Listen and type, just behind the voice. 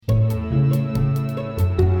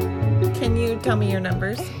tell me your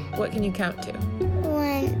numbers. What can you count to?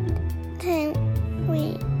 1, 2,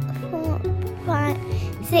 3, 4, 5,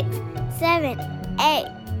 6, 7, 8,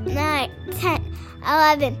 9, 10,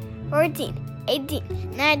 11, 14,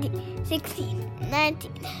 18, 19, 16,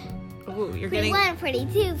 19. Ooh, you're getting... 41,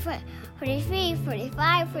 42, 43,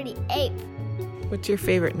 45, 48. What's your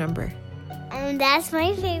favorite number? That's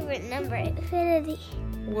my favorite number, infinity.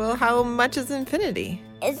 Well, how much is infinity?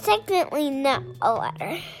 It's technically not a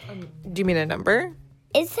letter. Do you mean a number?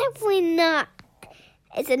 It's definitely not.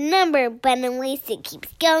 It's a number, but at least it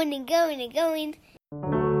keeps going and going and going.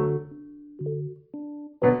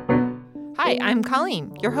 Hi, I'm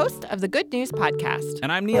Colleen, your host of the Good News Podcast.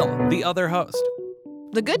 And I'm Neil, the other host.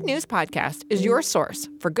 The Good News Podcast is your source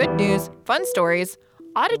for good news, fun stories,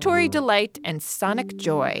 auditory delight, and sonic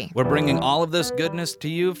joy. We're bringing all of this goodness to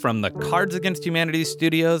you from the Cards Against Humanity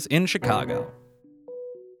studios in Chicago.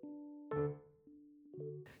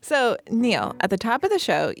 So, Neil, at the top of the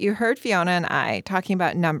show, you heard Fiona and I talking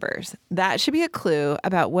about numbers. That should be a clue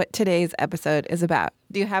about what today's episode is about.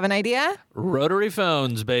 Do you have an idea? Rotary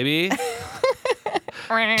phones, baby.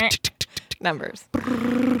 Numbers.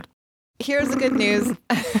 Here's the good news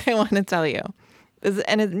I want to tell you.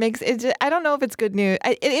 And it makes it. I don't know if it's good news.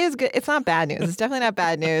 It is good. It's not bad news. It's definitely not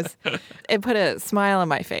bad news. It put a smile on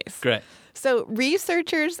my face. Great. So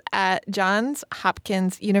researchers at Johns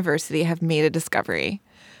Hopkins University have made a discovery.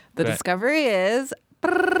 The discovery is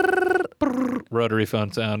rotary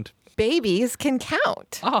phone sound. Babies can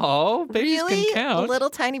count. Oh, babies really? Can count. Little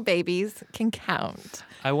tiny babies can count.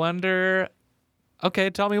 I wonder. Okay,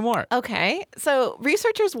 tell me more. Okay. So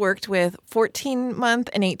researchers worked with 14-month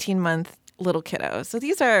and 18-month little kiddos. So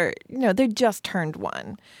these are, they just turned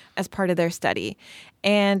 1 as part of their study.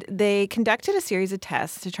 And they conducted a series of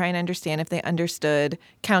tests to try and understand if they understood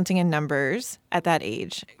counting in numbers at that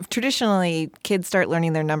age. Traditionally, kids start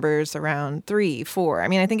learning their numbers around 3, 4. I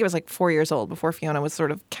mean, I think it was like 4 years old before Fiona was sort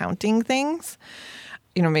of counting things.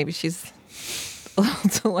 Maybe she's a little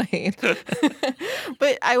delayed.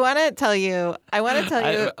 But I want to tell you,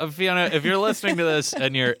 Fiona, if you're listening to this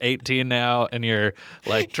and you're 18 now and you're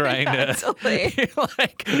like trying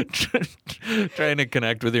trying to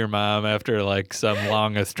connect with your mom after like some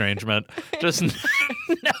long estrangement, just know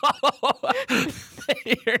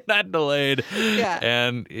you're not delayed. Yeah.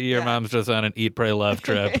 And your mom's just on an eat, pray, love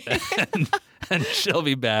trip and she'll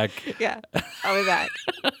be back. Yeah, I'll be back.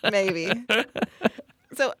 Maybe.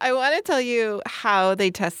 So I want to tell you how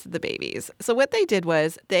they tested the babies. So what they did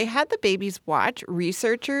was they had the babies watch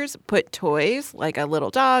researchers put toys, like a little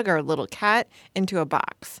dog or a little cat, into a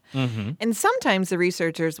box. Mm-hmm. And sometimes the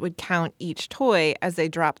researchers would count each toy as they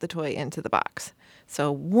dropped the toy into the box.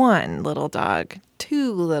 So 1 little dog,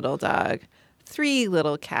 2 little dog, 3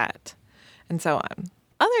 little cat, and so on.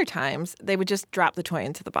 Other times, they would just drop the toy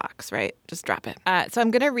into the box, right? Just drop it. So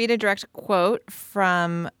I'm going to read a direct quote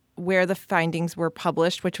from where the findings were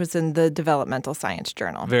published, which was in the Developmental Science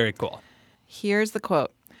Journal. Very cool. Here's the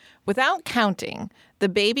quote. Without counting, the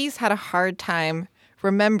babies had a hard time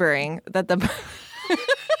remembering that the...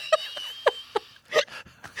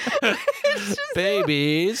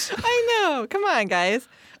 Babies. I know. Come on, guys.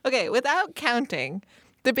 Okay, without counting,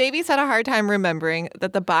 the babies had a hard time remembering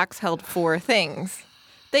that the box held 4 things.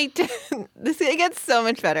 It gets so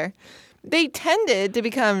much better. They tended to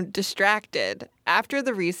become distracted after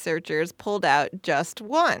the researchers pulled out just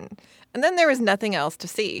 1. And then there was nothing else to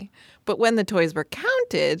see. But when the toys were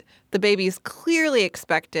counted, the babies clearly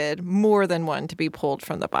expected more than 1 to be pulled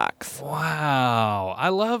from the box. Wow. I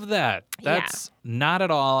love that. That's not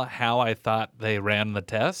at all how I thought they ran the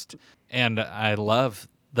test. And I love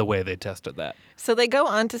the way they tested that. So they go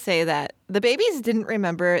on to say that the babies didn't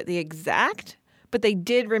remember the exact, but they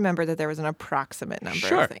did remember that there was an approximate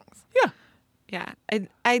number of things. Yeah. Yeah.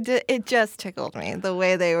 It just tickled me, the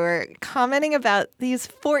way they were commenting about these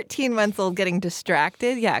 14-month-old getting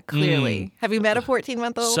distracted. Yeah, clearly. Have you met a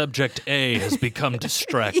 14-month-old? Subject A has become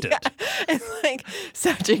distracted. Yeah. It's like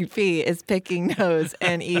Subject B is picking nose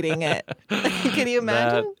and eating it. Can you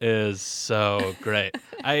imagine? That is so great.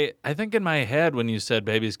 I think in my head when you said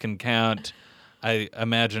babies can count, I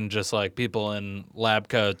imagine just like people in lab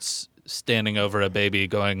coats standing over a baby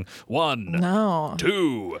going 1,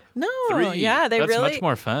 2, 3. Yeah, That's much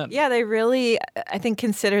more fun. Yeah, they really, I think,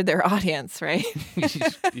 considered their audience, right?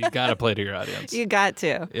 You got to play to your audience. You got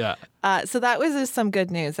to. Yeah. So that was just some good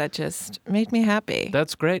news that just made me happy.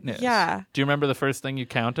 That's great news. Yeah. Do you remember the first thing you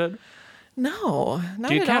counted? No, not at all.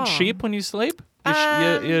 Do you count sheep when you sleep?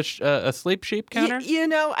 You a sleep sheep counter?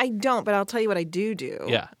 I don't, but I'll tell you what I do.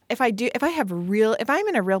 Yeah. If I'm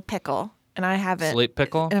in a real pickle, and I haven't. Sleep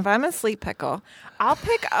pickle? And if I'm a sleep pickle, I'll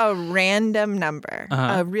pick a random number,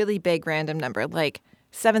 a really big random number, like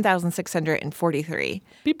 7,643.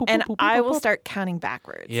 And I will start counting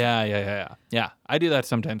backwards. Yeah. I do that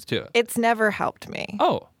sometimes too. It's never helped me.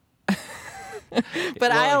 Oh.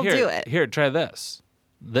 But I'll do it. Here, try this.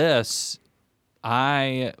 This,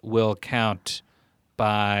 I will count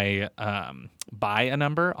by a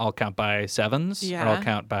number. I'll count by sevens, or I'll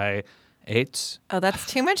count by eights. Oh, that's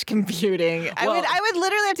too much computing. I would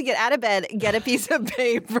literally have to get out of bed, get a piece of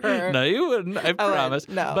paper. No, you wouldn't. I promise.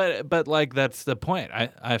 No. But like that's the point.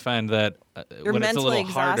 I find that You're when it's a mentally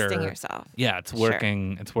little harder, exhausting yourself. Yeah, it's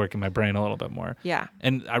working. It's working my brain a little bit more. Yeah.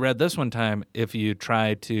 And I read this one time. If you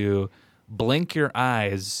try to blink your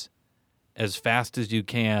eyes as fast as you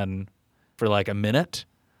can for like a minute,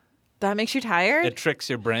 that makes you tired? it tricks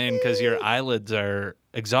your brain because your eyelids are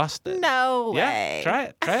exhausted. No Yeah, way. try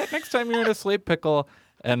it. Try it next time you're in a sleep pickle,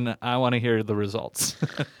 and I want to hear the results.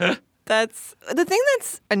 That's the thing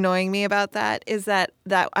that's annoying me about that is that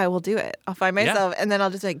I will do it. I'll find myself and then I'll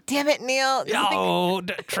just be like, damn it, Neil. Oh,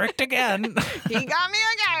 tricked again. He got me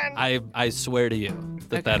again. I swear to you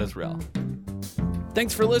that is real.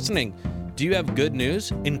 Thanks for listening. Do you have good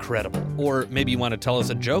news? Incredible. Or maybe you want to tell us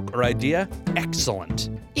a joke or idea? Excellent.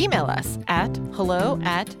 Email us at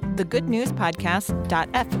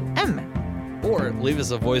hello@thegoodnewspodcast.fm. Or leave us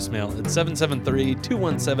a voicemail at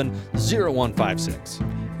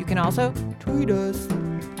 773-217-0156. You can also tweet us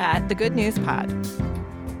at The Good News Pod.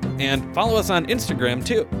 And follow us on Instagram,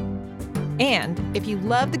 too. And if you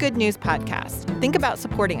love The Good News Podcast, think about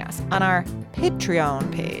supporting us on our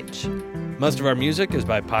Patreon page. Most of our music is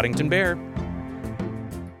by Poddington Bear.